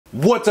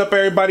What's up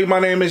everybody,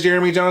 my name is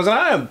Jeremy Jones and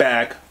I am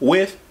back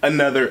with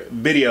another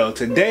video.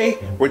 Today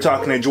we're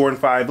talking to Jordan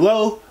 5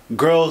 Low,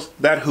 girls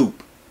that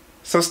hoop.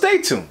 So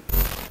stay tuned.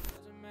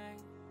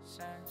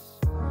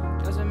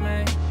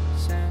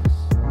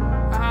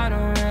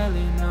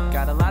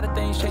 Got a lot of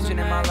things changing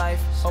in my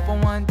life.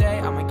 Hoping one day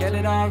I'ma get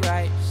it all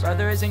right.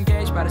 Brother is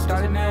engaged, about to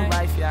start a new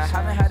life. Yeah, I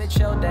haven't had a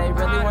chill day.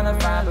 Really wanna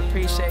vibe,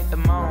 appreciate the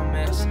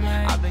moments.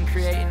 I've been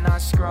creating, not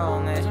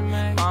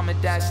scrolling. Mom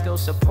and dad still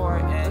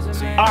supporting.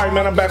 Alright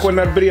man, I'm back with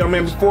another video,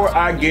 man. Before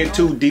I get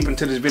too deep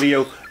into this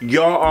video,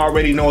 y'all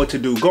already know what to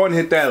do. Go and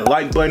hit that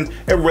like button.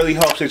 It really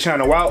helps the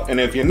channel out. And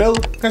if you're new,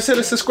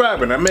 consider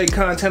subscribing. I make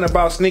content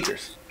about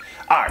sneakers.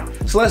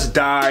 Alright, so let's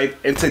dive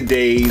into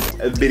today's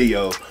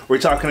video. We're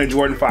talking to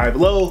Jordan 5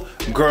 Low,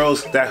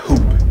 girls that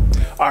hoop.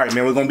 Alright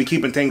man, we're going to be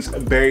keeping things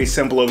very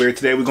simple over here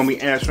today. We're going to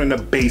be answering the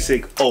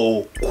basic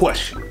old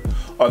question.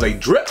 Are they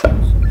drip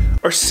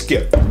or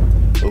skip?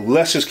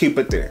 Let's just keep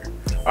it there.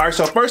 Alright,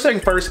 so first thing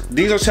first,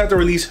 these are set to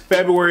release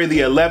February the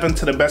 11th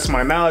to the best of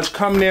my knowledge,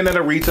 coming in at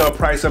a retail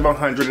price of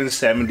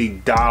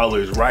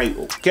 $170, right?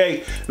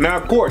 Okay, now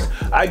of course,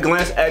 I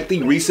glanced at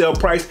the resale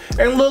price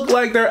and look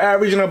like they're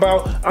averaging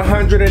about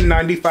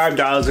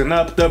 $195 and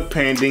up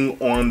depending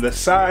on the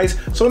size,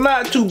 so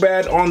not too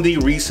bad on the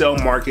resale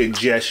market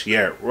just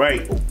yet,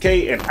 right?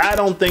 Okay, and I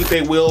don't think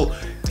they will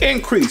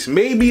increase,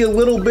 maybe a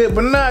little bit,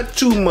 but not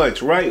too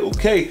much, right?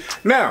 Okay,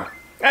 now,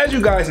 as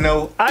you guys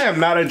know, I am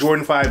not a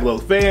Jordan 5 Low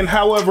fan.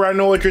 However, I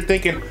know what you're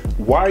thinking.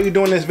 Why are you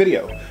doing this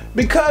video?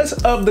 Because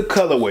of the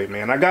colorway,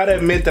 man. I gotta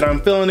admit that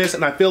I'm feeling this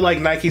and I feel like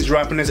Nike's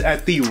dropping this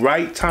at the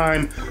right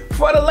time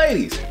for the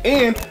ladies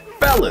and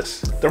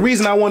fellas. The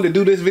reason I wanted to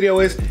do this video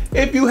is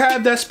if you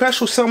have that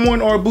special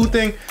someone or boo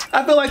thing,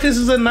 I feel like this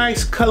is a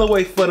nice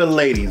colorway for the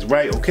ladies,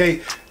 right?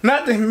 Okay.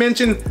 Not to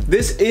mention,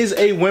 this is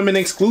a women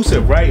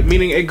exclusive, right?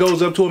 Meaning it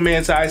goes up to a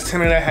man size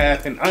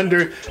 10.5 and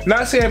under.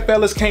 Not saying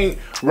fellas can't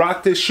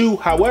rock this shoe.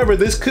 However,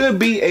 this could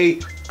be a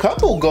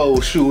couple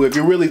goal shoe if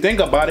you really think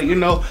about it, you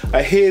know,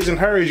 a his and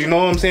hers, you know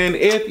what I'm saying?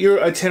 If you're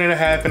a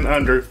 10.5 and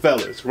under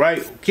fellas,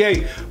 right?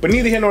 Okay, but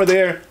neither here nor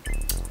there.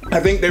 I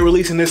think they're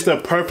releasing this the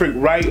perfect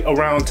right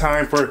around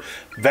time for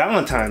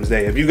Valentine's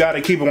Day. If you got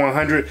to keep it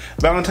 100,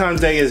 Valentine's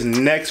Day is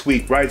next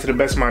week, right, to the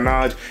best of my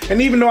knowledge.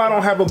 And even though I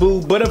don't have a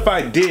boo, but if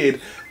I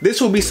did,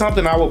 this would be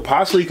something I would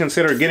possibly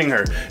consider getting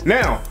her.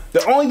 Now,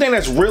 the only thing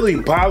that's really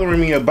bothering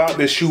me about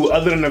this shoe,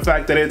 other than the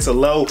fact that it's a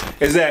low,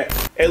 is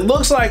that it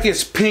looks like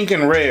it's pink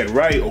and red,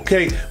 right?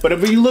 Okay, but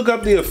if you look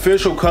up the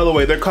official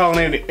colorway, they're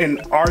calling it an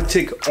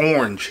Arctic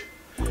Orange.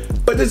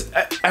 But this,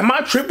 am I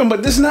tripping?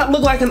 But this does not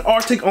look like an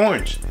Arctic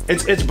Orange.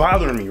 It's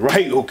bothering me,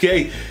 right?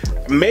 Okay,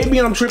 maybe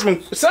I'm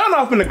tripping. Sound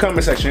off in the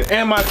comment section.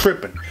 Am I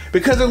tripping?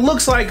 Because it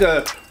looks like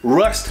a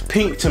rust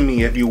pink to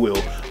me, if you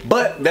will.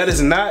 But that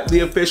is not the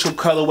official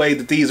colorway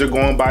that these are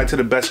going by, to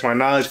the best of my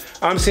knowledge.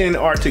 I'm seeing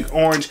Arctic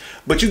Orange,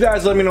 but you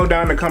guys let me know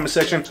down in the comment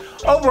section.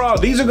 Overall,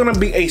 these are gonna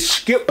be a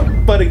skip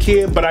for the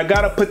kid, but I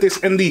gotta put this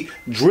in the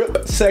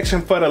drip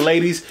section for the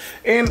ladies.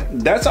 And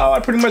that's all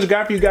I pretty much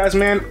got for you guys,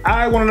 man.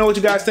 I wanna know what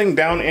you guys think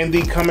down in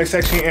the comment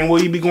section, and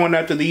will you be going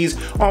after these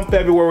on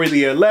February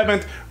the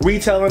 11th,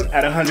 retailing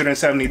at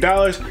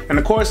 $170? And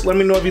of course, let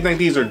me know if you think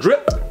these are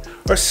drip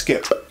or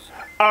skip.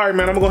 Alright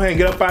man, I'm gonna go ahead and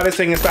get up out of this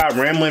thing and stop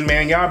rambling,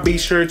 man. Y'all be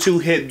sure to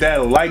hit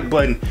that like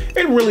button.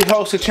 It really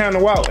helps the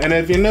channel out. And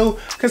if you're new,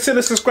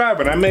 consider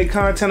subscribing. I make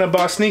content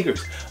about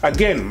sneakers.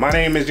 Again, my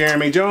name is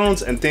Jeremy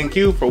Jones, and thank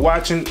you for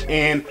watching,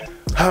 and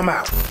I'm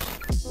out.